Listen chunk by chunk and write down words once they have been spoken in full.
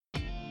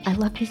I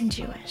love being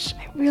Jewish.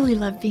 I really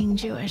love being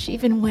Jewish,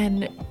 even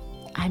when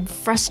I'm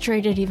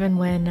frustrated, even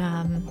when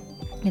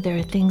there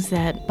are things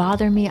that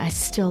bother me. I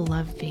still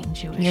love being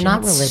Jewish. You're not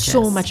it's religious.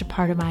 So much a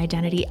part of my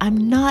identity. I'm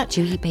not.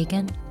 Do you eat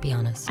bacon? Be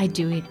honest. I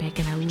do eat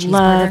bacon. I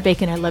love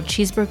bacon. I love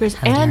cheeseburgers.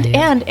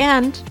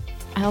 And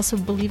I also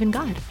believe in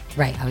God.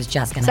 Right. I was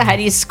just going to So how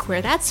do you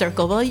square that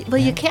circle? Well,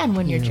 you can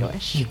when you're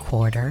Jewish. You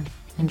quarter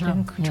and draw.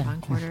 Draw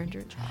and quarter and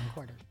draw.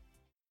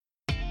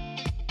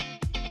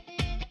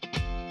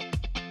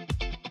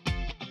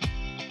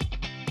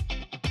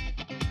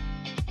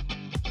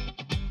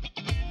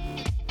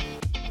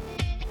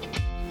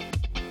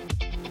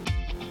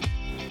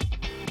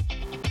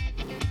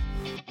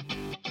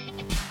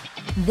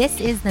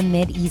 This is the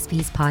Mid-East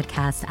Beast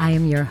podcast. I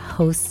am your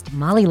host,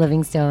 Molly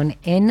Livingstone,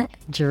 in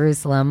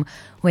Jerusalem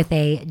with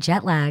a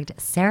jet-lagged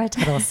Sarah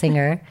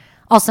Tuttle-Singer,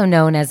 also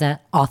known as an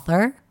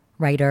author,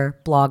 writer,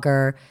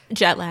 blogger.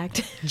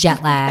 Jet-lagged.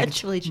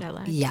 Actually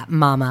jet-lagged. Yeah,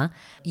 mama.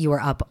 You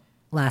were up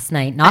last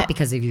night, not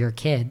because of your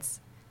kids.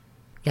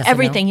 Yes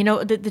everything. You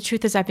know, the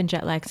truth is I've been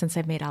jet lagged since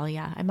I've made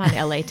Aliyah. I'm on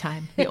LA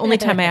time. The only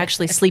time I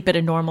actually sleep at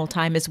a normal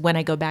time is when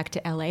I go back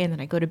to LA, and then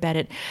I go to bed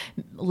at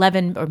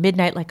 11 or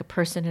midnight like a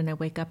person, and I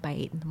wake up by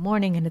 8 in the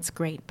morning, and it's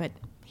great. But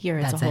here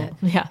it's That's a whole, it.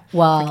 Yeah,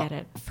 well, forget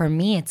it. For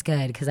me, it's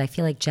good because I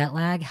feel like jet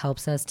lag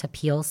helps us to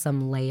peel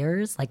some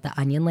layers, like the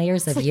onion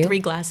layers It's of like you. 3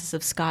 glasses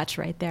of Scotch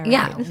right there.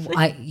 Yeah,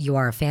 Right? you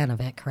are a fan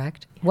of it,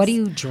 correct? Yes. What do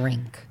you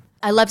drink?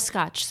 I love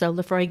Scotch, so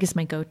Lafroig is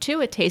my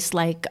go-to. It tastes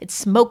like, it's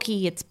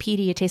smoky, it's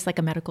peaty, it tastes like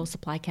a medical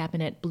supply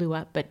cabinet blew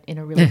up, but in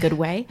a really good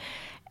way.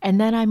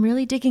 And then I'm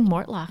really digging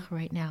Mortlach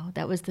right now.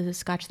 That was the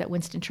Scotch that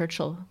Winston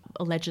Churchill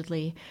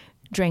allegedly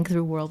drank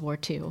through World War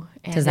II.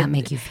 And Does that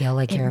make you feel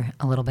like you're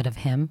a little bit of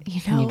him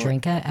when you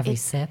drink it every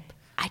sip?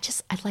 I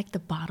like the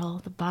bottle.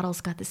 The bottle's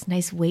got this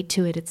nice weight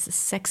to it. It's a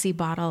sexy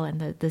bottle, and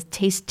the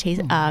taste is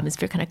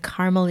very kind of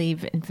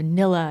caramely and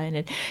vanilla, and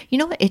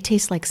it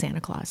tastes like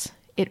Santa Claus.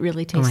 It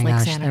really tastes like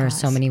Santa Claus. There are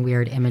so many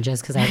weird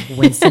images because I have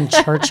Winston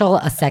Churchill,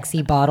 a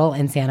sexy bottle,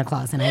 and Santa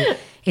Claus. And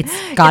it's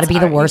got to be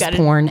the worst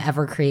porn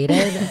ever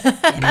created.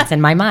 And it's in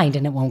my mind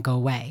and it won't go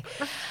away.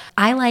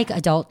 I like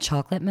adult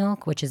chocolate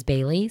milk, which is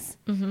Bailey's.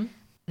 Mm-hmm.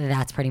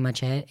 That's pretty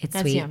much it.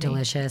 That's sweet, yummy.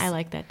 delicious. I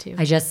like that too.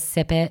 I just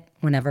sip it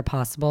whenever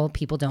possible.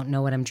 People don't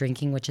know what I'm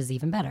drinking, which is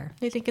even better.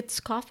 They think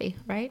it's coffee,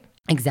 right?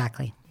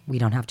 Exactly. We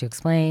don't have to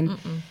explain.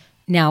 Mm-mm.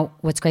 Now,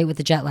 what's great with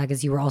the jet lag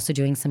is you were also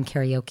doing some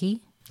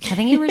karaoke. I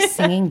think you were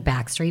singing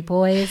Backstreet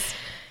Boys,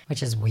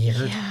 which is weird.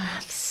 Yeah,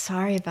 I'm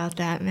sorry about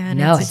that, man.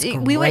 No, it's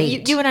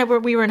great. You and I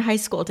we were in high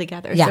school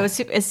together. Yeah.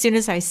 So as soon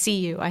as I see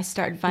you, I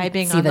start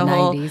vibing on the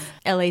whole 90s.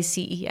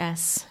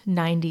 LACES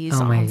 90s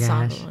oh my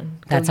ensemble. Gosh.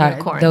 And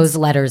That's those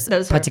letters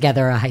put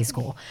together a high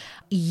school.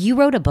 You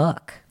wrote a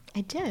book.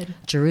 I did.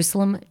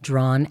 Jerusalem,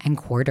 Drawn and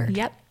Quartered.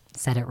 Yep.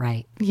 Said it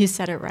right. You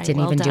said it right.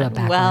 Didn't even do it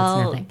backwards.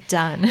 Well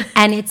done.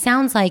 And it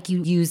sounds like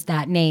you used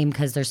that name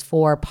because there's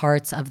 4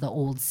 parts of the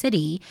old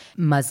city: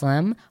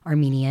 Muslim,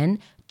 Armenian,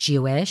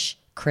 Jewish,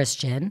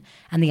 Christian.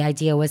 And the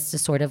idea was to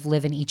sort of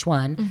live in each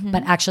one. Mm-hmm.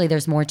 But actually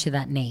there's more to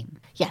that name.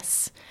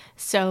 Yes.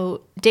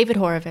 So David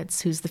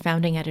Horowitz, who's the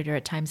founding editor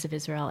at Times of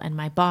Israel and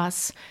my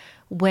boss,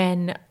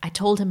 when I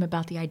told him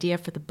about the idea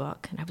for the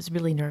book, and I was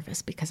really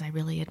nervous because I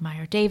really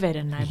admire David.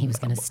 And he was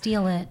going to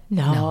steal it.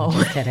 No.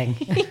 I'm just kidding.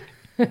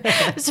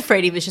 I was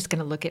afraid he was just going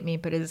to look at me,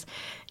 put his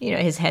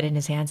head in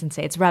his hands and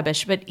say it's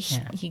rubbish. But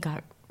he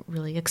got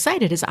really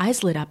excited. His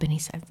eyes lit up and he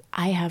said,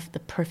 I have the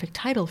perfect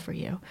title for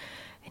you.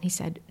 And he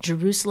said,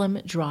 Jerusalem,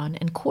 Drawn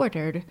and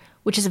Quartered,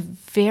 which is a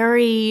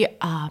very,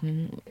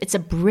 it's a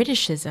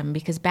Britishism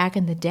because back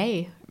in the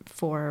day,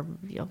 for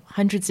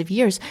hundreds of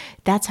years,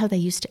 that's how they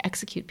used to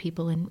execute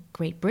people in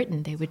Great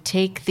Britain. They would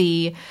take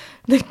the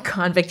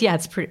convict,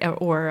 it's pretty,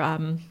 or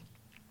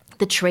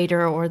the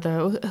traitor or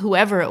the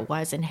whoever it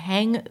was, and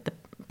hang the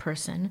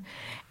person,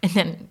 and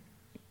then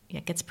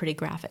it gets pretty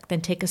graphic.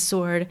 Then take a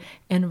sword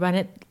and run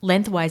it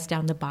lengthwise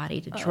down the body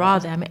to draw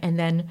them, and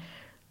then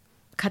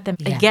cut them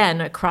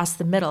again across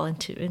the middle,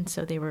 and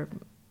so they were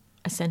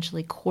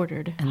essentially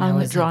quartered,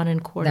 hung, drawn,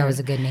 and quartered. That was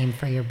a good name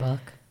for your book.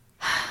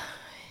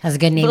 That's a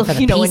good name for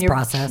the peace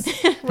process.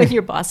 When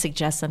your boss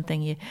suggests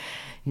something, you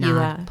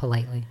nod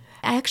politely.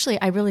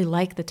 I really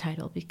like the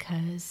title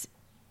because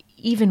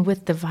even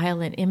with the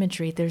violent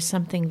imagery, there's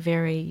something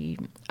very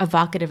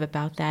evocative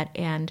about that.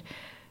 And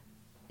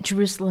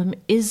Jerusalem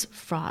is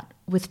fraught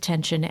with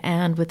tension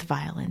and with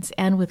violence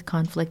and with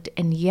conflict.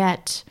 And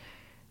yet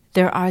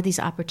there are these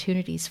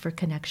opportunities for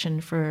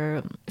connection,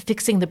 for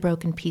fixing the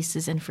broken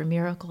pieces, and for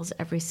miracles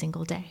every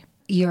single day.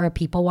 You're a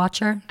people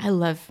watcher? I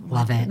love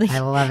it. I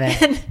love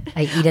it.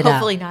 I eat it up.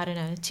 Hopefully not in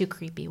a too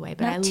creepy way,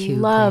 but I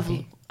love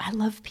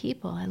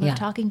people. I love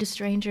talking to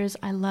strangers.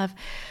 I love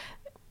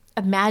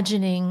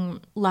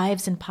imagining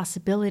lives and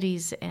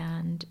possibilities,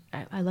 and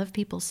I love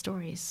people's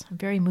stories. I'm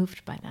very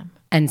moved by them.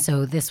 And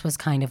so this was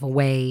kind of a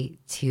way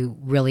to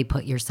really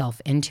put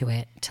yourself into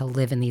it, to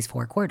live in these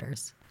 4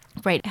 quarters.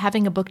 Right.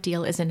 Having a book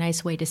deal is a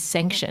nice way to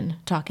sanction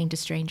talking to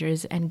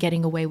strangers and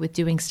getting away with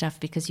doing stuff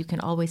because you can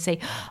always say,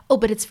 oh,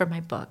 but it's for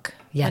my book.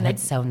 Yeah, and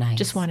that's so nice.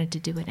 Just wanted to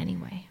do it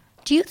anyway.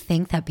 Do you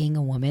think that being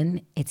a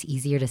woman, it's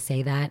easier to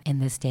say that in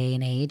this day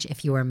and age?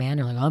 If you were a man,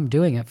 you're like, I'm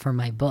doing it for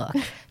my book.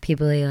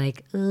 People are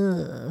like,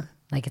 ugh,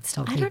 like it's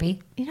still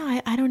creepy.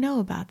 I don't know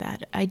about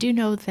that. I do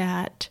know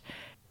that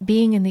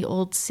being in the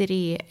old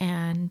city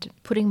and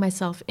putting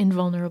myself in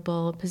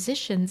vulnerable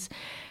positions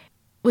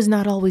was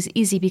not always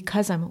easy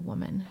because I'm a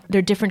woman. There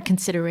are different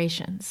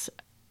considerations.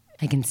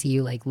 I can see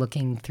you like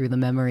looking through the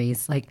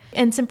memories.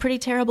 And some pretty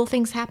terrible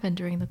things happened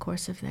during the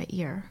course of that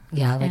year.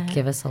 Yeah,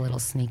 give us a little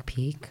sneak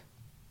peek.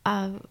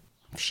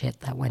 Shit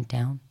that went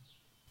down.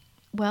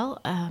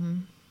 Well,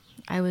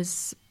 I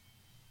was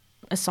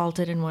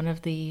assaulted in one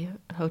of the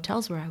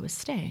hotels where I was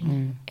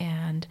staying.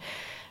 And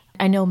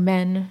I know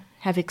men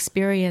have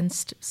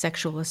experienced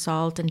sexual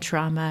assault and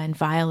trauma and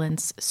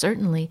violence.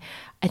 Certainly,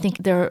 I think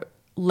they're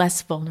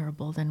less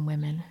vulnerable than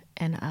women.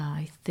 And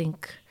I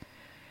think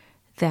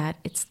that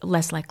it's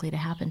less likely to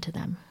happen to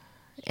them.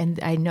 And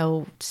I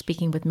know,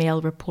 speaking with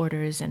male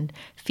reporters and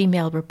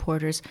female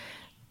reporters,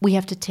 we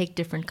have to take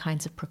different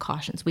kinds of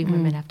precautions. We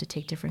women have to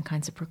take different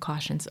kinds of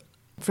precautions.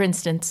 For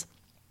instance,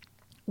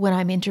 when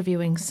I'm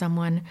interviewing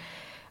someone,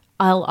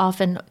 I'll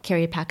often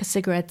carry a pack of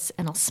cigarettes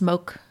and I'll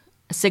smoke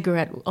a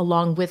cigarette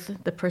along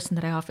with the person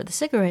that I offer the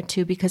cigarette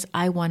to because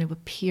I want to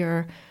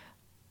appear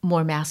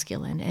more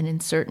masculine and in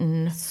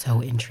certain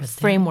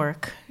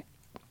framework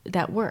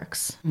that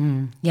works.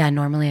 Yeah,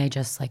 normally I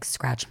just like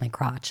scratch my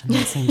crotch and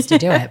that seems to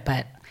do it,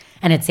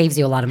 and it saves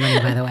you a lot of money,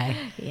 by the way.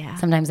 Yeah.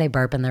 Sometimes they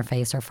burp in their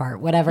face or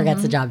fart, whatever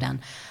gets the job done.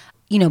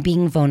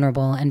 Being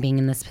vulnerable and being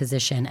in this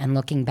position and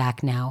looking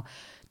back now,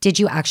 did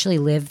you actually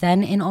live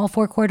then in all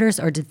four quarters,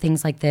 or did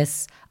things like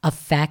this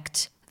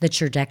affect the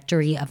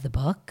trajectory of the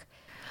book?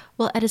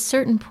 Well, at a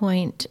certain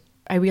point,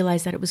 I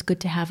realized that it was good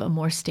to have a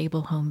more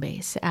stable home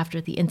base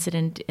after the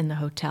incident in the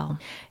hotel.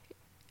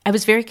 I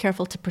was very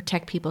careful to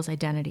protect people's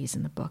identities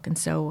in the book. And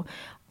so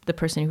the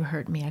person who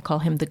hurt me, I call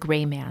him the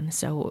gray man.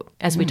 So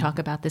as we talk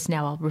about this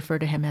now, I'll refer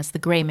to him as the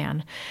gray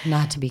man.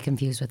 Not to be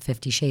confused with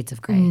 50 Shades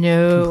of Grey.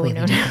 No.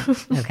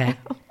 Okay.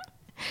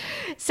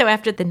 So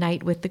after the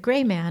night with the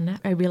gray man,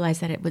 I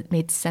realized that it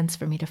made sense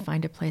for me to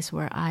find a place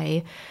where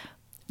I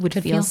would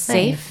feel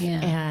safe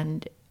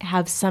and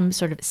have some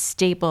sort of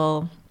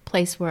stable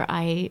place where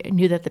I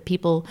knew that the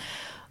people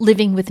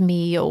living with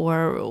me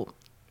or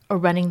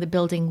running the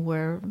building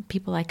were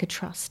people I could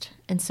trust.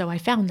 And so I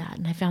found that.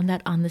 And I found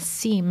that on the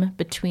seam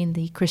between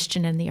the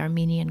Christian and the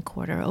Armenian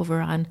quarter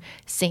over on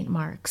St.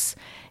 Mark's.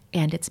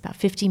 And it's about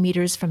 50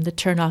 meters from the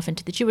turnoff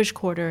into the Jewish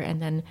quarter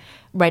and then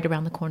right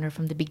around the corner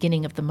from the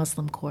beginning of the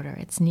Muslim quarter.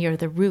 It's near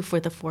the roof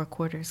where the four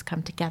quarters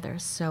come together.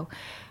 So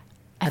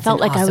I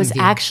felt like I was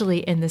actually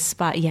in this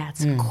spot. Yeah,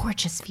 it's a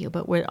gorgeous view,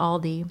 but where all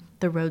the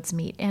roads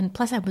meet. And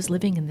plus I was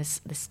living in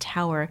this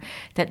tower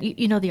that,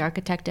 you know, the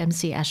architect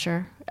M.C.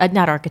 Escher,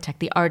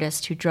 the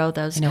artist who drew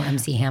those. I know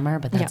M.C. Hammer,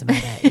 but that's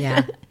about it,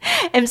 yeah.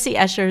 M.C.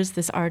 Escher is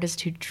this artist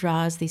who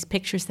draws these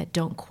pictures that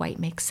don't quite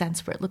make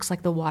sense, where it looks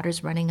like the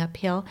water's running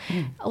uphill.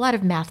 A lot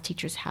of math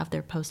teachers have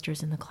their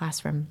posters in the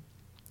classroom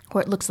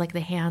where it looks like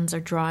the hands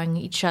are drawing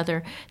each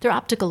other. They're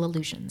optical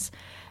illusions.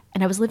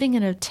 And I was living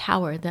in a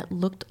tower that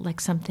looked like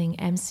something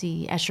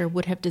M.C. Escher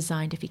would have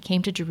designed if he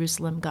came to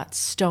Jerusalem, got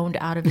stoned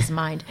out of his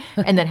mind,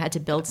 and then had to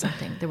build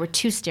something. There were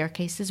two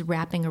staircases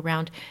wrapping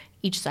around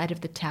each side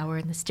of the tower,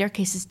 and the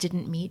staircases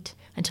didn't meet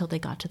until they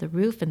got to the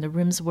roof, and the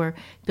rooms were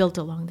built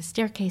along the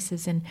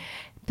staircases. And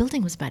the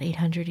building was about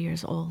 800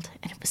 years old,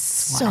 and it was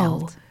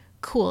so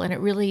cool. And it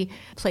really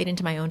played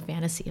into my own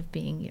fantasy of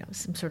being, you know,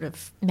 some sort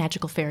of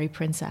magical fairy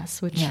princess,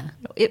 which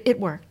it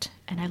worked.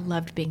 And I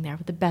loved being there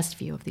with the best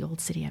view of the old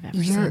city I've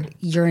ever seen.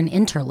 You're an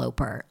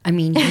interloper. I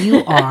mean,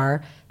 you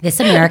are this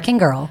American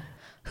girl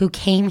who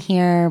came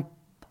here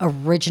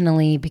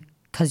originally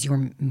because you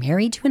were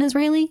married to an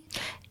Israeli?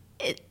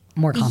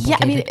 More complicated. Yeah,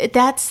 I mean,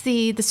 that's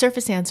the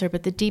surface answer,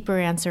 but the deeper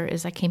answer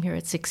is I came here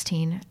at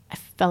 16. I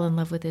fell in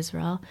love with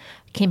Israel.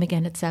 Came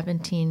again at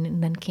 17,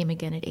 and then came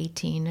again at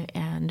 18,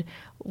 and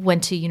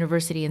went to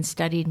university and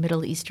studied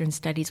Middle Eastern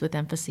studies with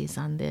emphasis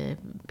on the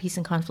peace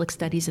and conflict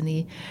studies and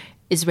the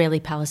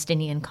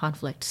Israeli-Palestinian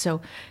conflict. So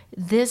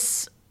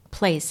this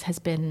place has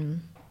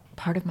been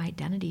part of my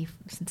identity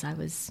since I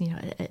was, you know,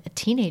 a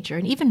teenager,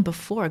 and even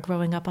before,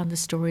 growing up on the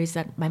stories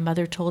that my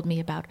mother told me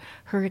about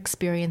her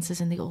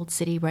experiences in the old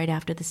city right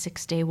after the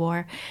 6-Day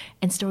War,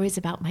 and stories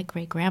about my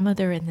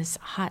great-grandmother and this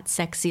hot,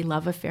 sexy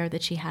love affair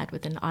that she had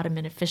with an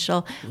Ottoman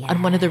official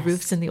on one of the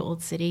roofs in the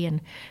old city,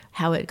 and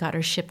how it got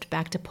her shipped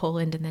back to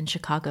Poland and then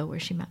Chicago, where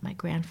she met my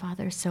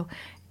grandfather. So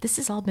this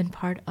has all been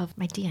part of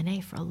my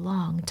DNA for a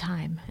long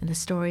time, and the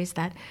stories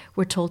that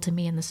were told to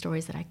me and the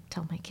stories that I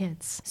tell my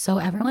kids. So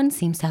everyone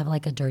seems to have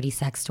like a dirty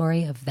sex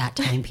story of that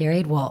time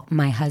period. Well,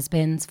 my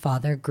husband's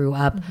father grew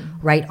up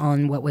right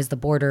on what was the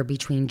border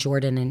between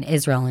Jordan and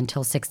Israel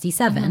until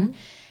 1967.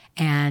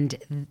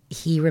 And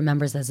he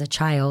remembers as a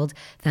child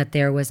that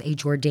there was a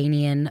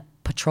Jordanian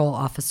patrol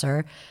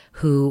officer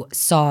who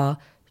saw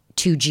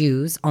two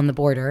Jews on the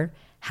border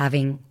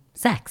having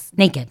sex,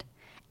 naked.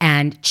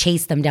 and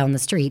chased them down the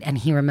street. And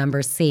he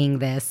remembers seeing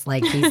this,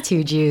 like these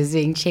two Jews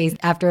being chased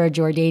after a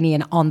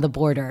Jordanian on the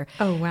border.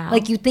 Oh, wow.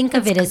 Like you think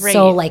of it as great.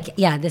 so like,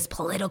 this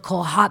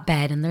political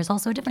hotbed. And there's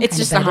also a different It's kind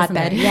just of a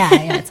bed, hotbed.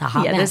 Yeah, it's a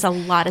hotbed. Yeah, there's a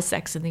lot of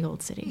sex in the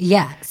old city.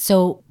 Yeah.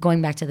 So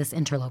going back to this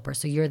interloper.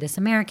 So you're this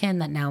American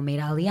that now made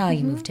Aliyah.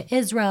 You moved to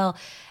Israel.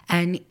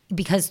 And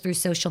because through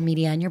social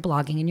media and your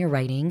blogging and your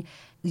writing,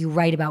 you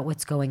write about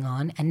what's going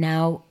on. And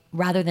now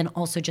rather than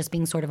also just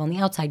being sort of on the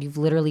outside, you've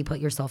literally put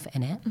yourself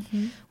in it.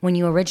 When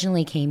you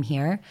originally came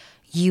here,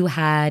 you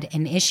had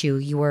an issue.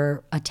 You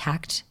were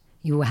attacked.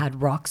 You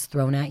had rocks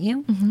thrown at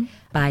you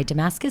by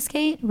Damascus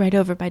Gate. Right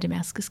over by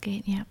Damascus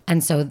Gate, yeah.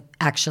 And so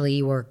actually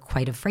you were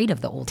quite afraid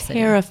of the old city.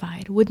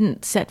 Terrified.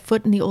 Wouldn't set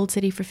foot in the old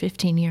city for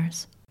 15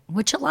 years.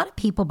 Which a lot of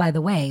people, by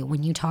the way,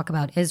 when you talk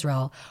about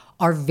Israel,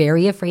 are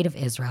very afraid of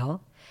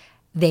Israel.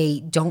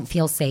 They don't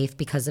feel safe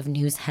because of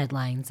news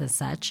headlines as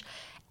such.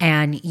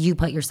 And you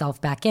put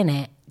yourself back in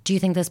it. Do you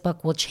think this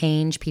book will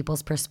change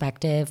people's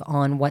perspective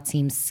on what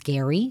seems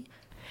scary?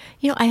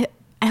 You know,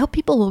 I hope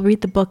people will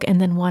read the book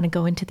and then want to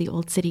go into the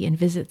old city and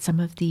visit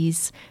some of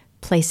these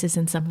places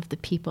and some of the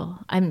people.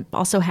 I'm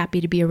also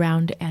happy to be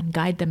around and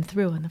guide them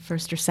through on the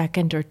first or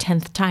second or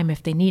 10th time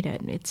if they need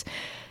it.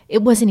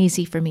 It wasn't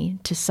easy for me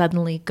to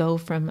suddenly go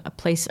from a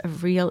place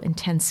of real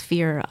intense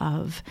fear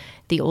of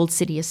the old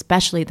city,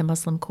 especially the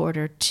Muslim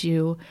Quarter,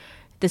 to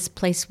this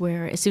place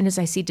where as soon as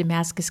I see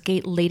Damascus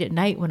Gate late at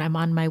night when I'm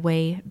on my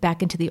way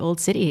back into the old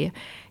city,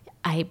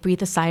 I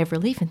breathe a sigh of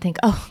relief and think,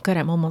 oh, good,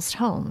 I'm almost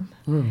home.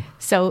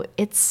 So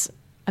it's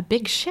a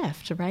big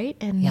shift, right?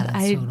 And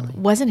I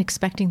wasn't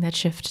expecting that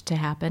shift to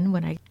happen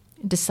when I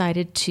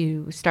decided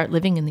to start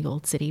living in the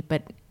old city,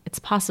 but it's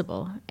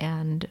possible.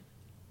 And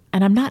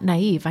I'm not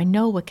naive. I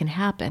know what can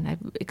happen.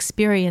 I've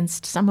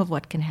experienced some of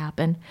what can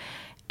happen.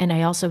 And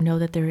I also know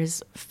that there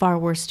is far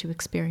worse to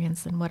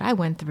experience than what I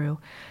went through.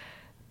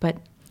 But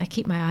I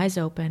keep my eyes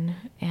open,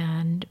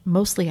 and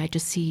mostly I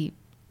just see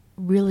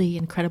really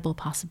incredible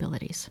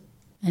possibilities.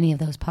 Any of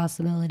those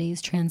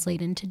possibilities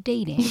translate into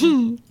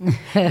dating?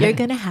 You're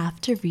going to have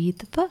to read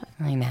the book.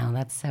 I know,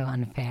 that's so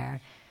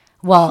unfair.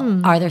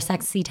 Well, are there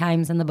sexy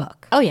times in the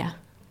book? Oh, yeah.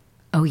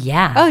 Oh,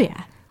 yeah? Oh,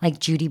 yeah. Like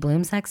Judy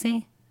Blume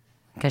sexy?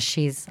 Because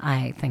she's,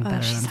 I think,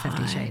 better than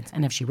 50 Shades.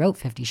 And if she wrote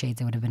 50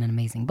 Shades, it would have been an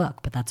amazing book.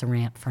 But that's a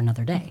rant for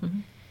another day.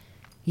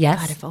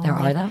 Yes, God, there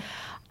are, though.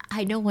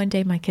 I know one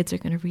day my kids are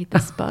going to read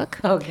this book.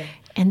 Okay.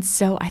 And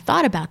so I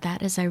thought about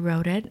that as I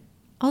wrote it.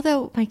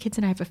 Although my kids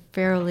and I have a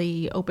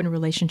fairly open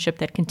relationship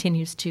that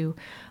continues to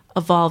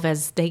evolve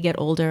as they get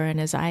older and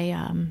as I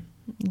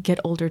get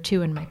older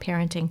too in my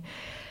parenting.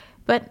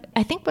 But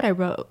I think what I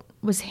wrote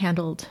was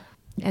handled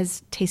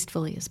as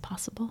tastefully as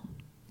possible.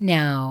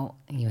 Now,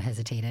 you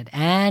hesitated,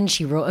 and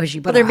she wrote. Oh,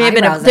 she put. Well, there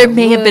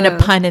may have been a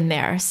pun in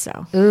there.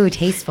 So, ooh,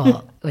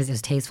 tasteful. Was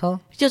this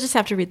tasteful? You'll just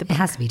have to read the book. It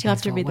has to be tasteful. You'll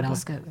have to read what the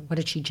else? book. What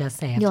did she just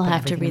say? You'll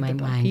have to read the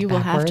book. You will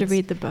have to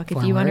read the book.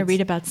 If you want to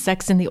read about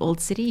sex in the old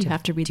city, you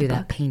have to read the book. Do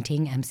that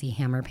painting, MC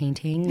Hammer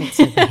painting. It's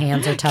like the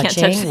hands are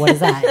touching. What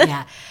is that?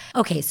 Yeah.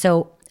 Okay,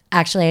 so.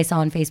 Actually, I saw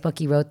on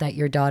Facebook you wrote that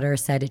your daughter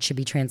said it should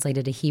be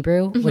translated to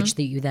Hebrew, which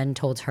that you then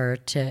told her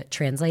to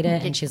translate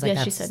it, and she's like,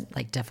 "That's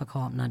like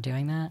difficult. I'm not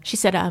doing that." She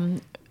said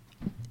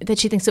that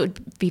she thinks it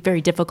would be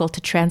very difficult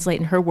to translate.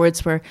 And her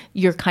words were,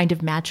 "You're kind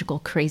of magical,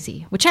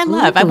 crazy," which I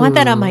love. I want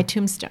that on my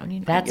tombstone.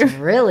 You know? That's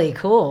really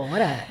cool. What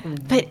a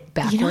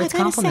backwards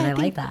compliment.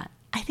 I like that.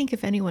 I think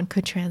if anyone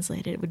could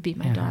translate it, it would be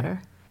my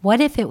daughter. What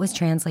if it was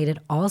translated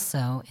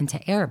also into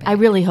Arabic? I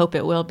really hope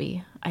it will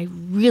be. I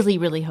really,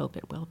 really hope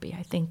it will be.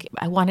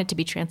 I want it to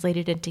be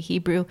translated into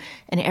Hebrew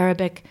and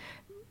Arabic,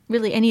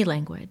 really any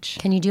language.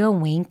 Can you do a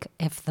wink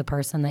if the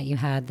person that you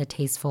had the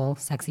tasteful,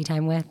 sexy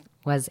time with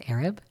was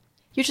Arab?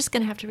 You're just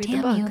going to have to read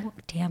the book.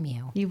 Damn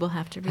you. You will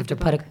have to read the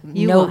book. I have to put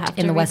a note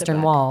in the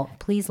Western Wall.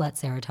 Please let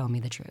Sarah tell me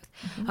the truth.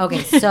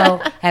 Okay,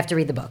 so I have to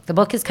read the book. The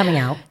book is coming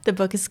out. The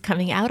book is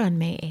coming out on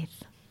May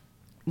 8th.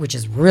 Which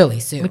is really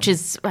soon. Which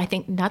is, I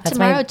think, not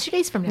tomorrow, 2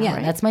 days from now, yeah,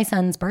 right? That's my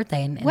son's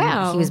birthday. And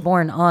wow. He was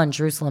born on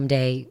Jerusalem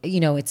Day. You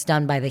know, it's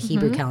done by the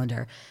Hebrew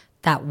calendar.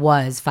 That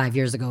was 5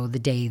 years ago, the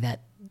day that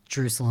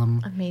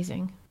Jerusalem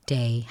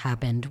Day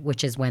happened,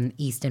 which is when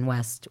East and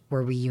West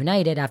were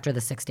reunited after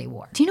the 6-Day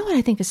War. Do you know what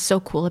I think is so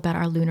cool about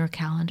our lunar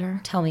calendar?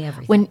 Tell me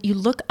everything. When you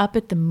look up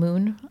at the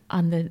moon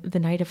on the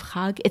night of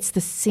Chag, it's the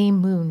same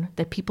moon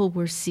that people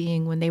were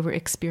seeing when they were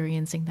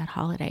experiencing that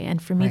holiday.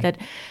 And for me,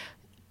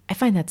 I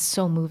find that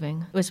so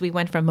moving. As we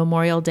went from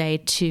Memorial Day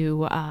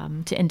to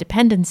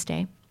Independence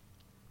Day,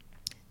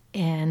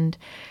 and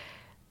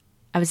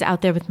I was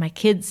out there with my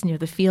kids near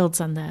the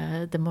fields on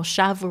the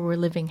Moshav where we're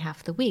living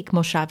half the week.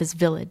 Moshav is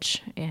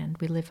village, and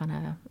we live on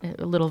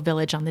a little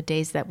village on the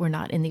days that we're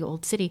not in the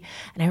old city.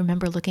 And I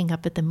remember looking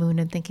up at the moon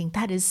and thinking,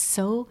 that is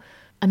so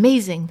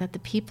amazing that the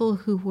people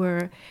who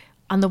were,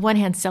 on the one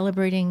hand,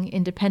 celebrating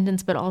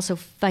independence, but also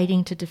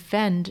fighting to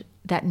defend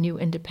that new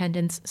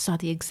independence, saw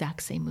the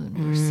exact same moon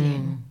we were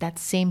seeing. That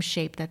same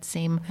shape, that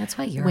same That's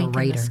why you're wink a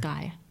writer. in the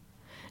sky.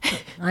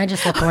 I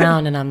just look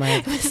around and I'm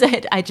like...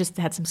 I just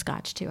had some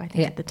scotch too, I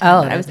think, at the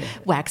time. I was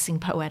waxing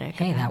poetic.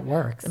 Hey, that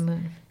works. The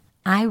moon.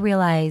 I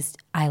realized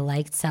I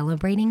liked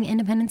celebrating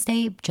Independence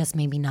Day, just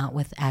maybe not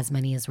with as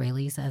many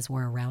Israelis as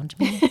were around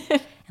me.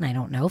 And I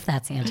don't know if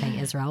that's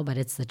anti-Israel, but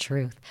it's the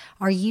truth.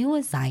 Are you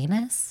a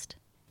Zionist?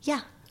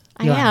 Yeah,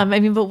 I am. I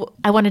mean, but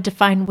I want to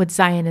define what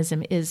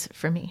Zionism is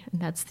for me.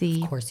 And that's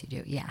Of course you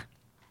do, yeah.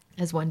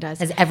 As one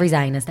does. As every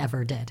Zionist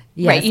ever did.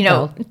 Yes, right, you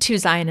know, 2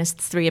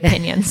 Zionists, 3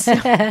 opinions.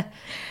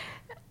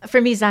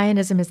 For me,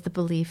 Zionism is the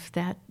belief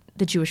that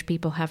the Jewish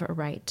people have a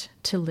right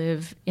to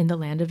live in the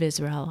land of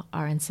Israel,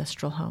 our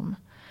ancestral home.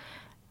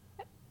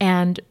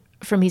 And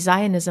for me,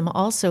 Zionism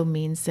also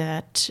means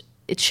that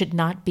it should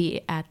not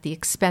be at the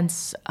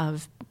expense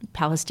of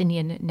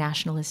Palestinian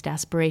nationalist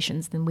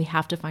aspirations. Then we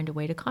have to find a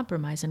way to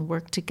compromise and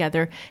work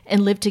together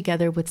and live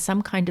together with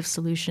some kind of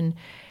solution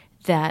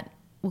that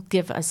will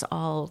give us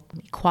all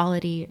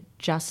equality,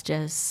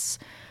 justice,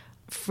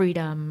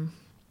 freedom,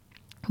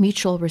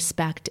 mutual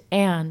respect,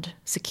 and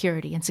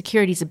security. And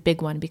security is a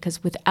big one,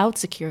 because without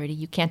security,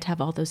 you can't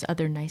have all those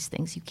other nice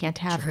things. You can't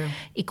have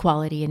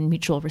equality and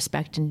mutual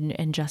respect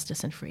and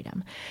justice and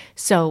freedom.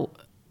 So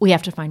we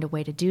have to find a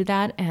way to do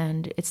that.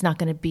 And it's not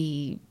going to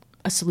be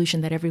a solution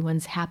that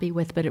everyone's happy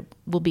with, but it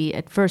will be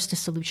at first a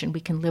solution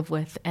we can live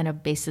with and a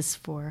basis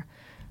for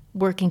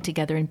working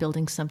together and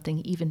building something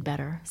even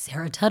better.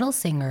 Sarah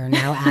Tuttle-Singer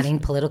now adding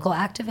political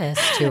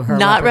activist to her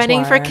Not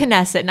running for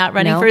repertoire. Knesset, not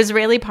running for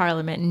Israeli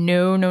parliament.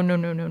 No.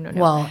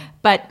 Well,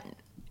 but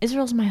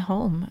Israel's my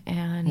home,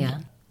 and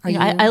Yeah.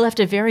 I left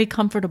a very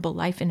comfortable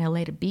life in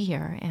LA to be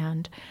here,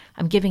 and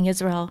I'm giving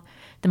Israel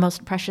the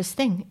most precious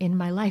thing in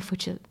my life,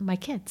 which is my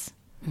kids.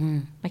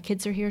 My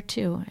kids are here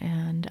too,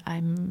 and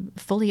I'm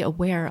fully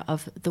aware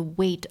of the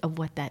weight of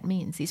what that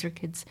means. These are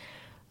kids,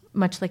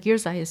 much like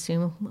yours, I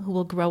assume, who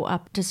will grow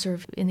up to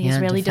serve in the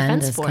Israeli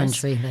Defense this Force.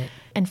 Country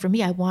And for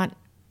me, I want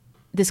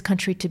this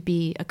country to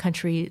be a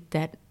country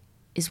that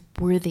is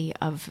worthy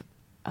of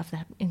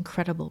that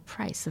incredible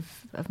price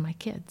of my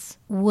kids.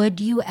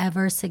 Would you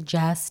ever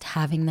suggest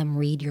having them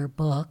read your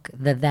book,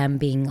 the them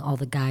being all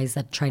the guys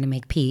that try to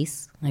make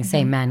peace? I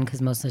say men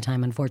because most of the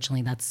time,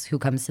 unfortunately, that's who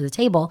comes to the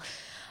table.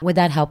 Would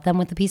that help them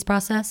with the peace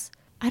process?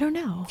 I don't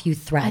know. If you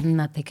threaten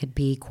that they could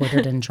be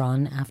quartered and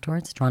drawn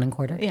afterwards, drawn and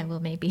quartered? Yeah, well,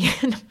 maybe.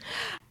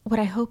 What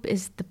I hope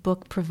is the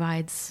book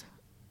provides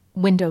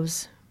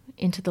windows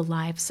into the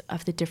lives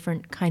of the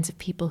different kinds of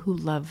people who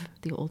love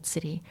the Old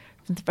City,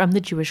 from the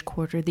Jewish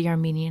quarter, the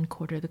Armenian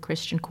quarter, the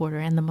Christian quarter,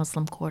 and the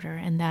Muslim quarter,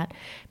 and that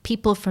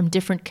people from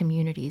different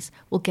communities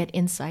will get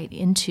insight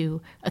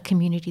into a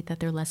community that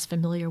they're less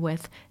familiar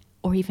with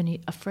or even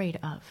afraid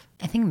of.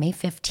 I think May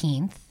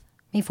 15th.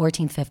 May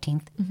 14th,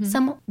 15th,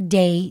 some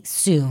day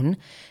soon,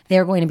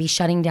 they're going to be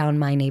shutting down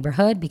my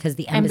neighborhood because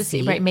the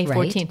embassy. Right, May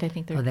 14th, I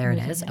think. Oh, there it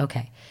is.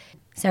 Okay.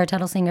 Sarah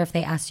Tuttle-Singer, if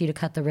they asked you to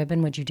cut the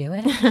ribbon, would you do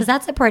it? Because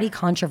that's a pretty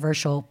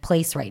controversial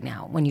place right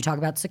now when you talk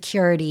about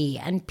security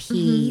and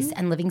peace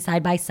and living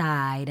side by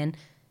side. And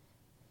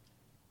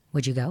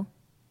would you go?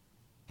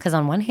 Because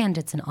on one hand,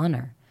 it's an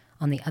honor.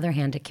 On the other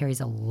hand, it carries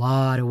a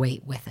lot of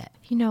weight with it.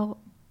 You know,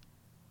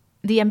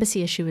 the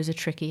embassy issue is a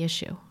tricky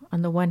issue.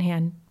 On the one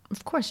hand,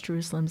 of course,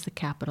 Jerusalem's the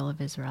capital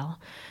of Israel,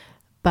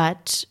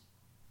 but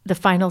the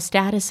final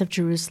status of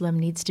Jerusalem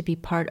needs to be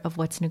part of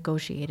what's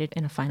negotiated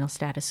in a final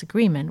status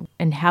agreement,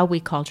 and how we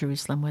call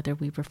Jerusalem, whether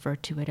we refer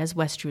to it as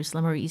West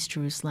Jerusalem or East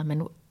Jerusalem,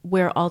 and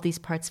where all these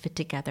parts fit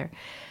together.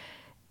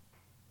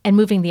 And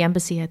moving the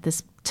embassy at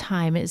this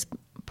time is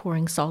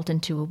pouring salt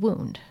into a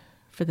wound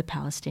for the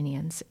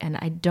Palestinians. And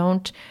I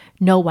don't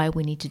know why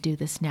we need to do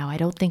this now. I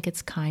don't think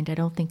it's kind. I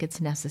don't think it's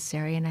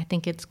necessary. And I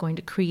think it's going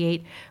to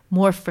create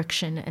more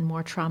friction and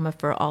more trauma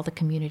for all the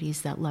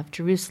communities that love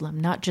Jerusalem,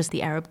 not just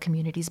the Arab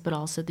communities, but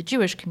also the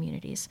Jewish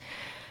communities.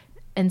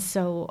 And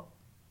so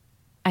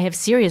I have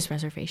serious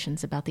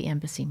reservations about the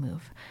embassy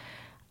move.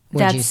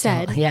 That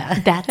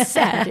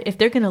said, if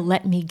they're going to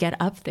let me get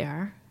up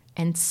there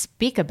and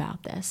speak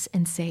about this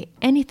and say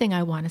anything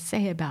I want to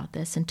say about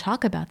this and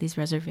talk about these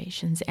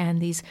reservations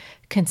and these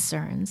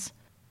concerns,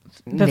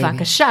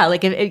 bavakasha,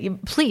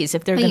 like please,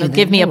 if they're going to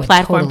give me a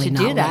platform to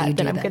do that,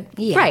 then I'm good.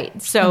 Yeah. Right.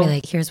 So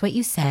like, here's what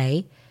you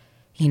say,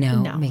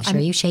 make sure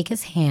you shake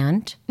his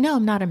hand. No,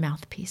 I'm not a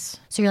mouthpiece.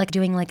 So you're like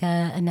doing like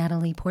a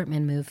Natalie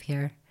Portman move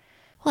here.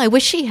 Well, I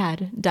wish she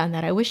had done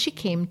that. I wish she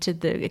came to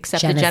the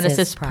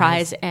Genesis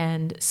Prize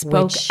and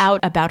spoke out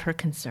about her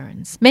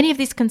concerns. Many of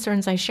these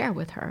concerns I share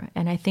with her,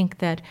 and I think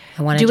that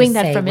doing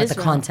that from Israel.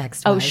 The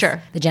context was. Oh,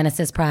 sure. The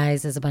Genesis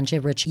Prize is a bunch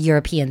of rich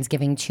Europeans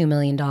giving $2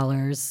 million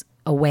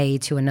away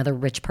to another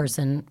rich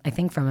person, I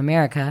think from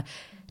America,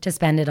 to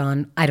spend it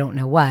on I don't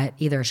know what,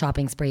 either a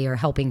shopping spree or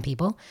helping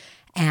people.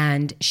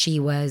 And she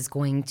was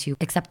going to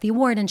accept the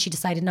award, and she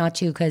decided not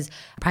to because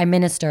Prime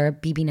Minister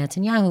Bibi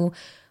Netanyahu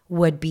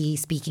would be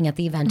speaking at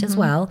the event as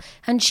well.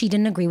 And she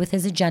didn't agree with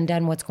his agenda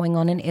and what's going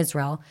on in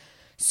Israel.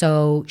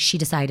 So she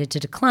decided to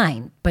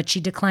decline. But she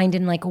declined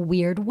in like a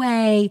weird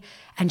way,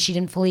 and she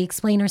didn't fully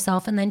explain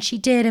herself. And then she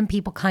did, and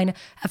people kind of,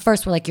 at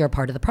first were like, you're a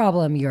part of the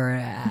problem. You're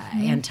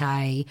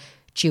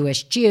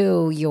Jewish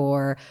Jew,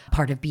 you're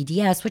part of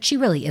BDS, which she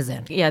really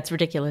isn't. Yeah, it's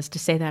ridiculous to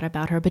say that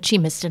about her, but she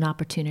missed an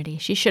opportunity.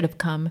 She should have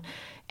come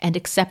and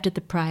accepted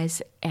the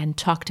prize and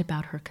talked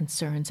about her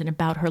concerns and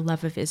about her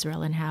love of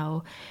Israel and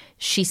how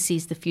she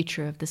sees the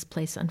future of this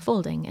place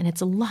unfolding. And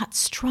it's a lot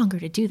stronger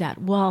to do that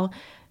while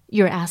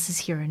your ass is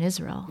here in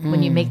Israel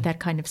when you make that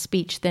kind of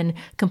speech than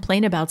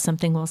complain about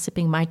something while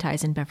sipping Mai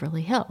Tais in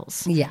Beverly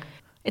Hills. Yeah.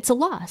 It's a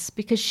loss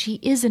because she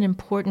is an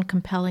important,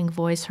 compelling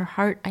voice. Her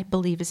heart, I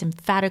believe, is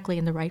emphatically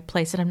in the right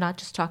place. And I'm not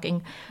just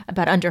talking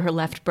about under her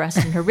left breast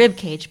and her rib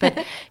cage,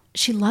 but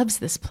she loves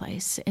this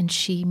place and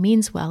she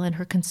means well and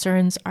her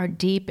concerns are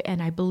deep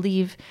and I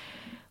believe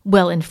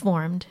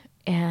well-informed.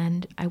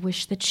 And I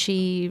wish that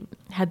she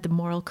had the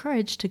moral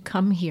courage to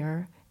come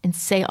here and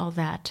say all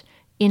that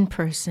in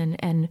person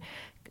and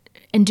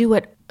do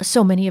what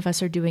so many of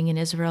us are doing in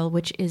Israel,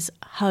 which is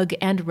hug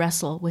and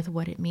wrestle with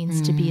what it means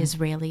to be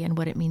Israeli and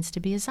what it means to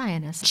be a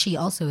Zionist. She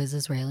also is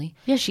Israeli.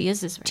 Yeah, she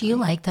is Israeli. Do you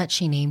like that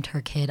she named her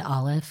kid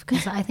Aleph?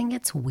 Because I think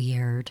it's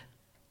weird.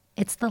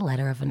 It's the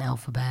letter of an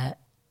alphabet.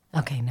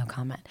 Okay, no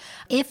comment.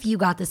 If you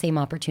got the same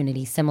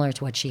opportunity similar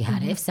to what she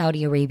had, if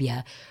Saudi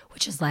Arabia,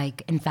 which is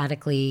like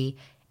emphatically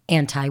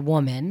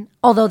anti-woman,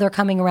 although they're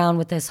coming around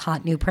with this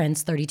hot new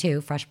prince,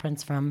 32, fresh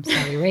prince from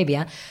Saudi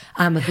Arabia,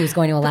 who's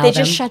going to allow them. They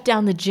just shut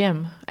down the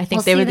gym. I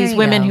think they were these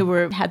women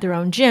who had their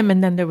own gym,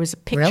 and then there was a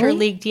picture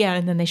leaked,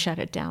 and then they shut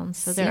it down.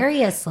 So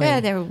seriously,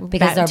 they're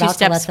because they're about 2 steps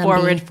to let them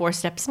forward, be, 4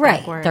 steps right.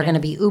 backward. They're going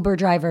to be Uber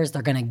drivers.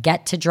 They're going to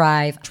get to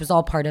drive, which was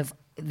all part of.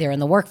 They're in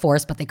the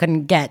workforce, but they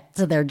couldn't get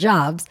to their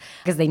jobs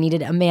because they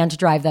needed a man to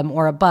drive them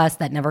or a bus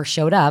that never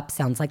showed up.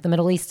 Sounds like the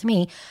Middle East to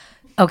me.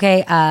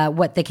 Okay,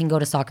 what they can go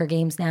to soccer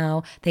games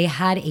now. They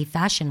had a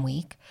fashion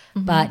week,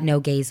 but no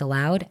gays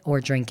allowed or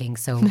drinking.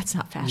 So that's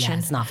not fashion. Yeah,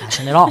 it's not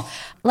fashion at all.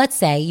 Let's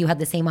say you had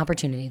the same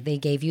opportunity. They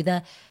gave you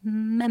the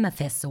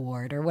Memphis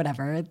Award or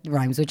whatever. It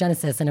rhymes with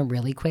Genesis in a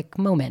really quick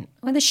moment.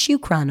 Or the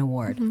Shukran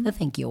Award, the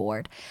Thank You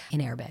Award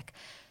in Arabic.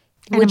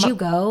 Would you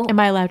go? Am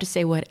I allowed to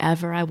say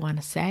whatever I want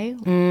to say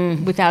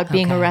without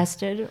being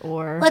arrested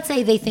or let's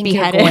say they think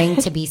beheaded? You're going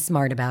to be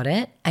smart about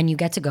it and you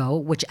get to go,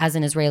 which as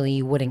an Israeli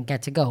you wouldn't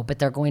get to go, but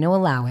they're going to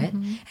allow it.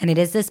 And it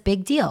is this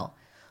big deal.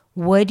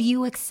 Would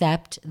you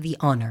accept the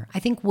honor? I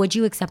think would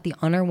you accept the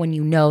honor when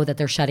you know that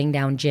they're shutting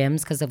down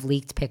gyms because of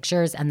leaked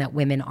pictures and that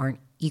women aren't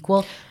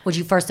equal? Would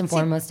you first and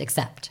foremost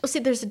accept? Well, see,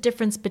 there's a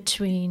difference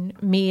between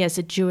me as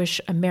a Jewish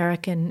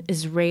American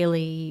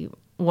Israeli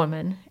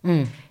woman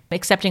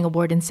accepting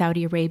award in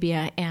Saudi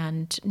Arabia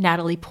and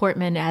Natalie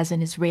Portman as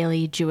an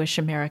Israeli Jewish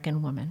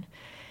American woman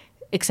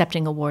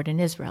accepting award in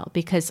Israel,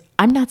 because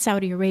I'm not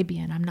Saudi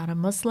Arabian. I'm not a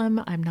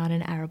Muslim. I'm not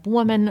an Arab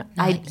woman.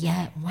 Not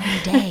yet.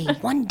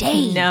 One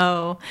day.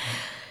 No,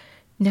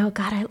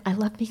 God, I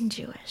love being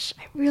Jewish.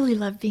 I really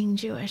love being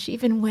Jewish,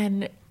 even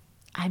when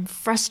I'm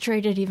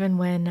frustrated, even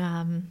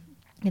when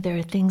there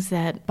are things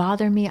that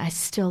bother me. I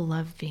still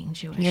love being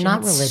Jewish. You're not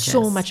religious.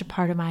 So much a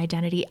part of my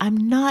identity. I'm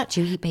not.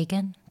 Do you eat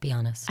bacon? Be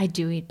honest. I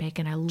do eat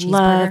bacon. I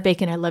love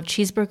bacon. I love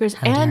cheeseburgers.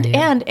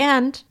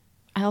 And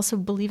I also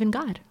believe in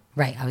God.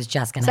 Right. I was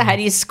just going to So how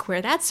do you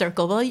square that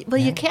circle? Well,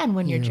 you can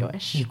when you're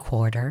Jewish. You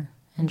quarter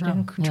and draw. Draw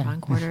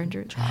and quarter and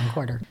draw. Draw and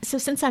quarter. So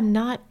since I'm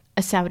not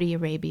a Saudi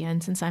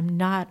Arabian, since I'm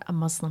not a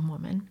Muslim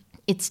woman,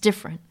 it's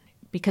different.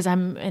 Because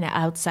I'm an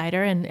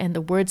outsider and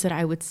the words that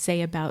I would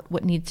say about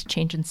what needs to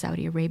change in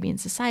Saudi Arabian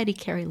society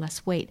carry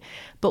less weight.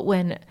 But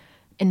when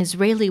an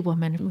Israeli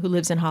woman who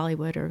lives in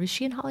Hollywood, or is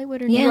she in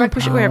Hollywood or New York,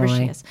 wherever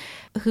she is,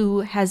 who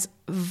has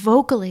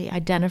vocally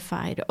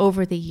identified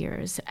over the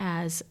years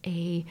as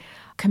a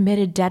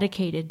committed,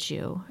 dedicated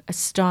Jew, a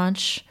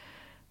staunch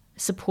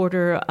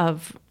supporter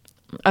of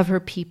her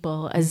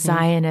people, a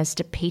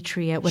Zionist, a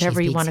patriot, whatever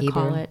you want to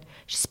call it.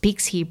 She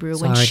speaks Hebrew.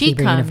 So when she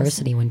Hebrew comes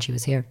University when she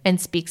was here and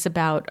speaks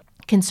about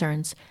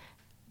concerns,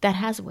 that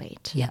has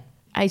weight. Yeah.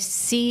 I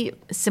see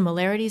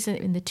similarities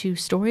in the two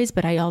stories,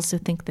 but I also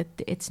think that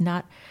it's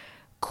not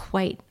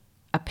quite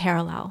a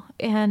parallel.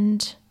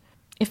 And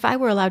if I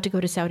were allowed to go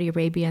to Saudi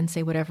Arabia and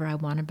say whatever I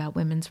want about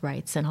women's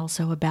rights and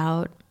also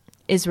about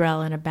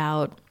Israel and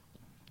about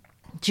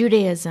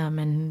Judaism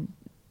and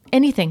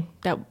anything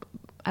that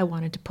I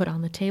wanted to put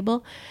on the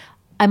table,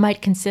 I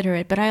might consider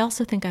it. But I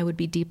also think I would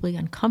be deeply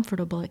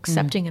uncomfortable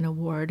accepting an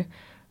award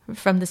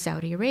from the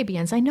Saudi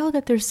Arabians. I know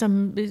that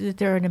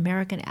they're an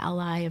American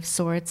ally of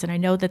sorts, and I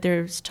know that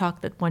there's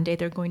talk that one day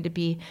they're going to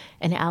be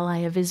an ally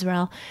of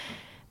Israel.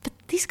 But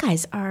these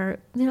guys are,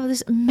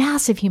 there's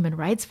massive human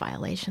rights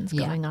violations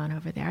going on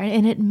over there,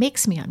 and it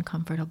makes me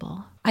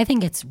uncomfortable. I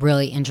think it's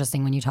really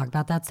interesting when you talk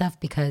about that stuff,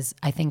 because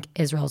I think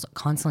Israel's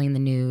constantly in the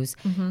news.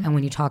 And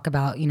when you talk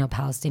about,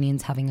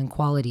 Palestinians having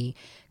equality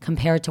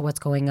compared to what's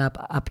going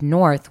up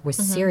north with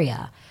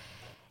Syria,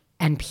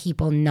 and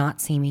people not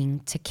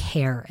seeming to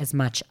care as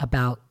much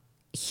about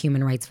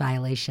human rights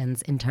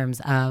violations in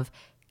terms of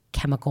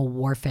chemical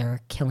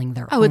warfare killing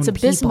their own people. Oh, it's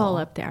abysmal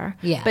up there.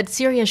 Yeah. But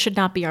Syria should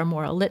not be our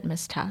moral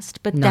litmus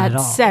test. But Not that at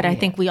all. said, I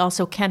think we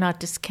also cannot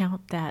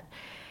discount that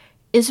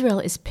Israel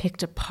is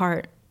picked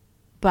apart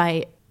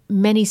by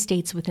many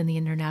states within the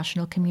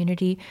international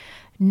community,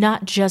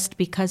 not just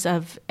because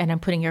of, and I'm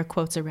putting air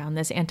quotes around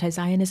this,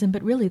 anti-Zionism,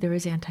 but really there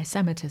is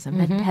anti-Semitism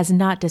that has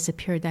not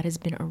disappeared, that has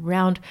been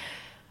around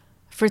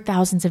for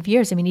thousands of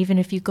years. I mean, even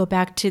if you go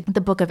back to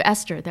the book of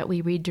Esther that we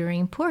read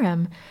during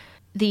Purim,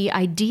 the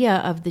idea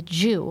of the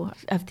Jew,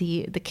 of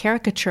the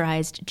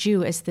caricaturized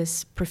Jew as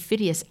this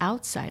perfidious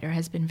outsider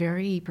has been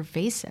very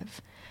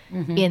pervasive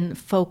in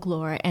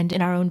folklore and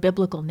in our own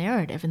biblical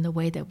narrative in the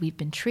way that we've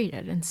been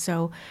treated. And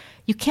so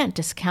you can't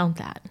discount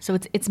that. So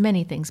it's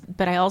many things.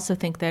 But I also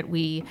think that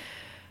we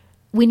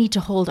need to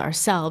hold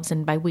ourselves,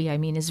 and by we I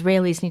mean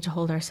Israelis need to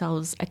hold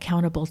ourselves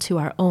accountable to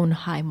our own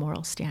high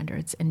moral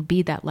standards and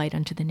be that light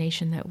unto the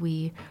nation that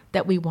we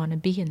want to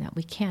be and that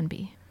we can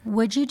be.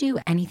 Would you do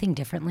anything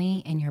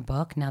differently in your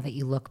book now that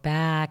you look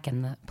back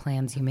and the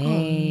plans you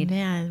made? Oh,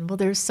 man. Well,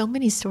 there's so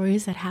many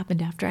stories that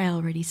happened after I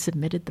already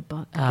submitted the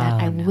book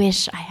that I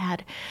wish I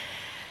had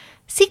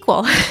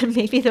sequel.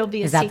 Maybe there'll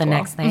be a sequel. Is that the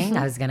next thing?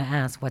 I was going to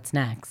ask, what's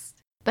next?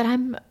 But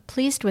I'm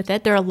pleased with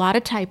it. There are a lot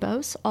of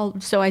typos,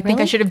 so I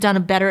think I should have done a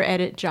better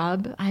edit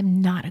job.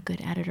 I'm not a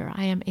good editor.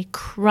 I am a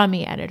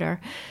crummy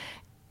editor.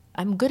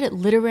 I'm good at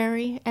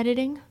literary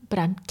editing, but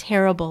I'm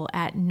terrible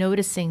at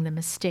noticing the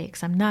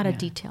mistakes. I'm not a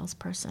details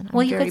person.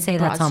 Well, you could say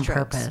that's on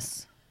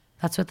purpose.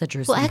 That's what the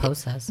Jerusalem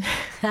Post says.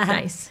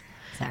 Nice.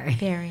 Sorry.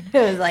 Very nice.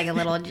 It was like a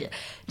little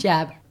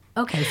jab.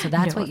 Okay, so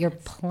that's what you're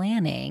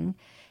planning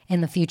in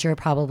the future,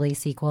 probably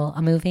sequel,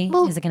 a movie?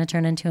 Well, is it going to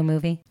turn into a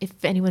movie?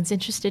 If anyone's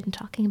interested in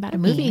talking about a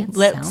movie,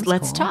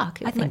 let's talk.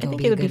 I think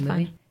it would be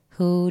fun.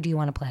 Who do you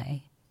want to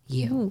play?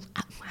 You. Ooh,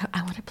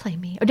 I want to play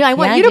me. No, I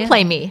want you to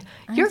play me.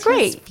 You're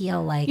great. I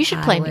feel like you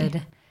should play I me.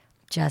 Would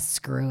just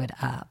screw it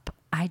up.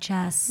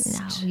 No,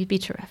 you'd be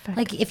terrific.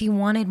 Like if you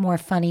wanted more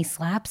funny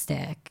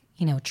slapstick,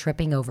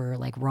 tripping over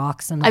like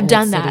rocks in the I've old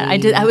done city. that. I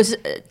did. I was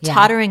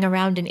tottering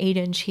around in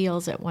 8-inch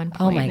heels at one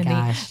point. Oh my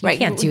gosh! You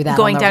can't do that.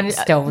 Going on down the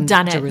stone,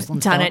 done Jerusalem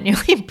it. stone. Done it.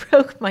 Nearly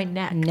broke my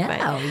neck.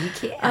 No, you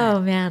can't.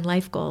 Oh man,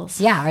 life goals.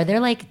 Yeah. Are there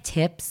like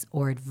tips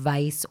or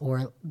advice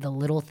or the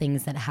little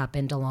things that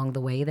happened along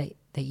the way that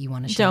you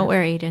want to share? Don't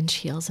wear 8-inch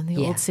heels in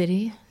the old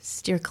city.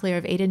 Steer clear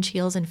of 8-inch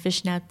heels and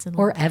fishnets and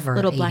or ever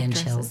little 8-inch black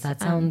dresses. heels.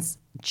 That sounds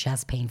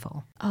just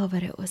painful. Oh,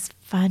 but it was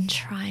fun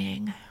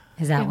trying.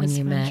 Is that when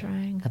you met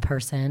the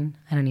person?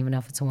 I don't even know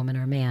if it's a woman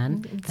or a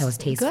man. That was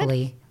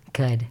tastefully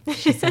good.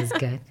 She says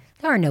good.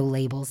 There are no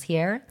labels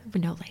here.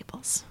 No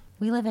labels.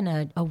 We live in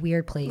a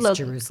weird place,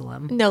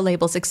 Jerusalem. No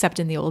labels except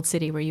in the old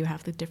city where you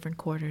have the different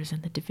quarters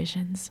and the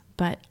divisions.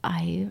 But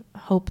I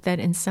hope that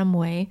in some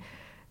way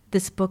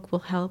this book will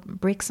help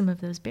break some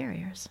of those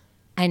barriers.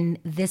 And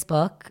this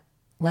book,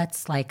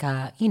 let's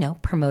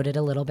promote it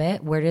a little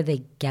bit. Where do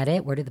they get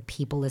it? Where do the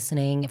people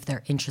listening, if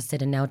they're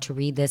interested in now to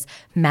read this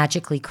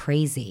magically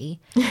crazy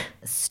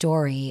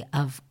story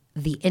of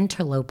the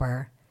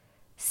interloper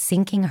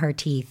sinking her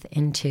teeth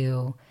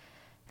into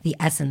the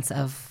essence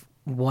of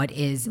what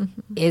is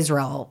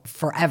Israel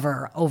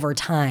forever over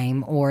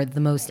time, or the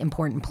most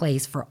important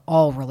place for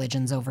all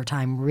religions over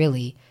time,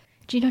 really?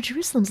 Do you know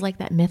Jerusalem's like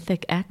that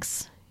mythic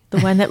X? The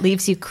one that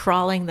leaves you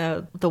crawling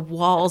the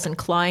walls and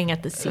clawing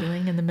at the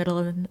ceiling in the middle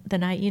of the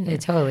night.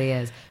 It totally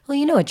is. Well,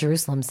 you know what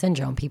Jerusalem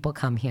syndrome. People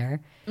come here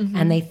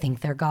and they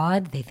think they're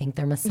God. They think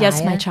they're Messiah.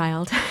 Yes, my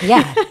child.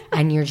 Yeah.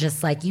 And you're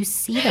just like, you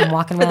see them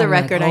walking around. For the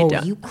record, like, I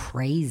don't. You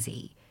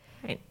crazy.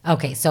 Right.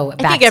 Okay, so I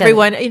think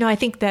everyone, I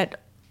think that,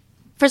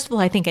 first of all,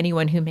 I think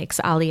anyone who makes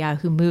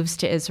Aliyah, who moves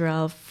to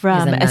Israel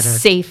from a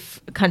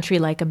safe country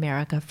like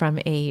America, from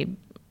a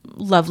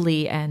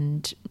lovely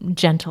and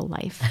gentle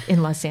life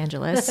in Los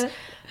Angeles,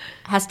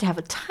 has to have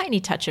a tiny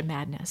touch of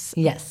madness.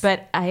 Yes.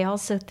 But I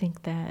also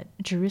think that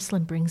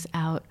Jerusalem brings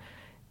out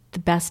the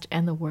best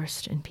and the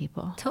worst in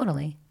people.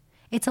 Totally.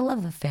 It's a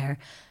love affair.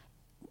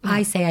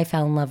 I say I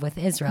fell in love with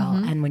Israel.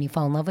 And when you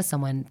fall in love with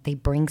someone, they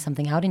bring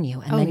something out in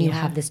you. And then you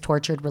have this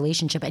tortured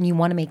relationship and you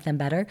want to make them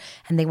better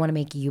and they want to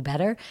make you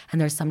better.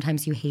 And there's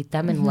sometimes you hate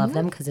them and love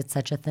them because it's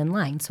such a thin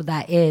line. So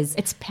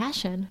it's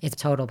passion. It's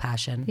total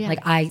passion. Yeah.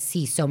 Like I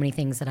see so many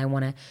things that I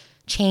want to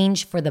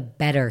change for the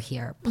better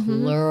here.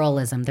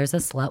 Pluralism. There's a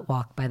slut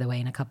walk, by the way,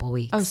 in a couple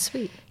weeks. Oh,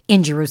 sweet.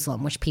 In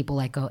Jerusalem, which people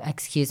like go,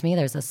 excuse me,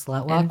 there's a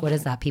slut walk. What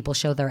is that? People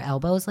show their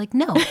elbows? Like,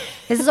 no,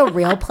 this is a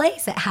real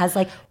place. It has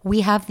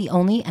we have the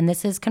only, and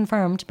this is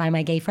confirmed by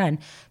my gay friend,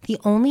 the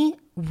only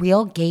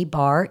real gay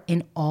bar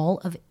in all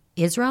of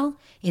Israel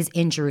is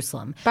in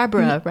Jerusalem.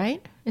 Barbara,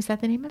 right? Is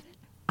that the name of it?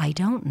 I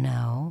don't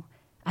know.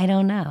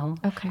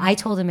 Okay. I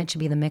told him it should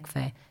be the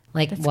mikveh.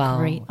 Great.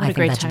 I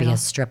think that should be a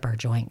stripper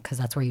joint because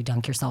that's where you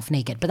dunk yourself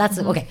naked. But that's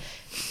okay.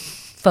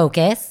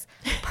 Focus,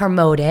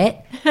 promote it.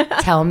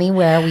 Tell me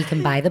where we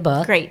can buy the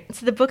book. Great.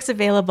 So the book's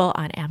available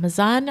on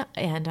Amazon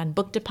and on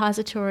Book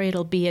Depository.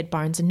 It'll be at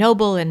Barnes &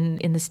 Noble and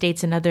in the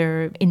States and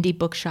other indie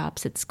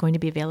bookshops. It's going to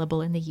be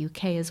available in the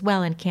UK as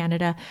well, and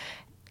Canada.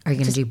 Are you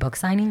going to do book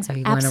signings? Are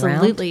you going around?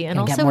 Absolutely. And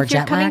also, if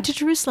you're coming to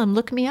Jerusalem,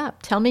 look me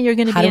up. Tell me you're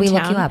going to be in town. How do we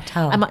look you up?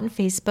 Tell. I'm on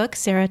Facebook,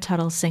 Sarah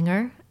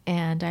Tuttle-Singer.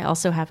 And I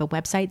also have a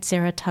website,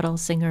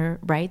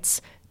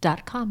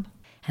 SarahTuttleSingerWrites.com.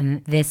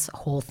 And this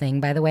whole thing,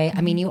 by the way,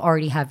 I mean, you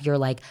already have your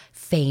like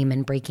fame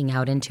and breaking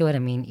out into it. I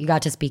mean, you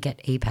got to speak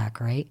at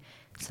APAC, right?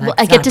 So well,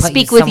 I get to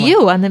speak with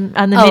you on the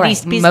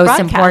Mid-East Beast Most broadcast.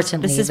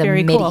 Importantly, this is the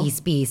very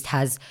Mid-East Beast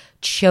has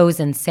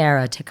chosen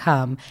Sarah to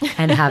come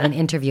and have an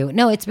interview.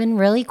 No, it's been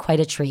really quite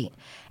a treat.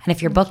 And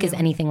if your book is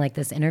anything like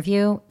this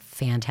interview,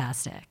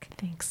 fantastic.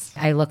 Thanks.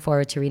 I look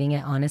forward to reading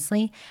it,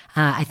 honestly.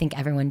 I think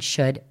everyone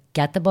should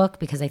get the book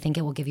because I think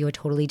it will give you a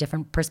totally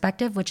different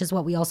perspective, which is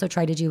what we also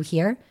try to do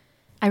here.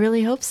 I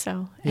really hope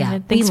so. Yeah,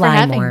 and thanks we for lie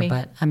having more, me.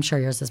 but I'm sure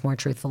yours is more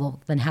truthful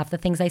than half the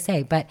things I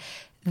say. But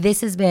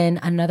this has been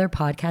another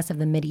podcast of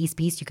the Mid-East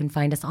Beast. You can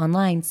find us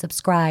online,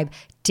 subscribe,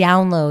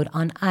 download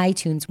on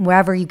iTunes,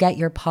 wherever you get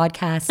your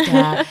podcasts.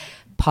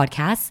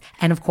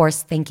 And of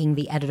course, thanking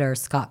the editor,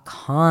 Scott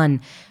Kahn,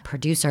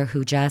 producer,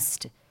 who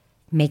just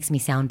makes me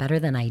sound better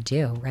than I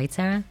do. Right,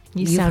 Sarah?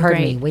 You've sound heard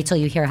great. me. Wait till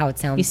you hear how it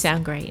sounds. You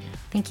sound great.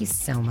 Thank you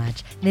so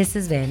much. This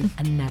has been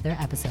another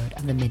episode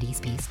of the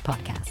Mid-East Beast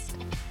podcast.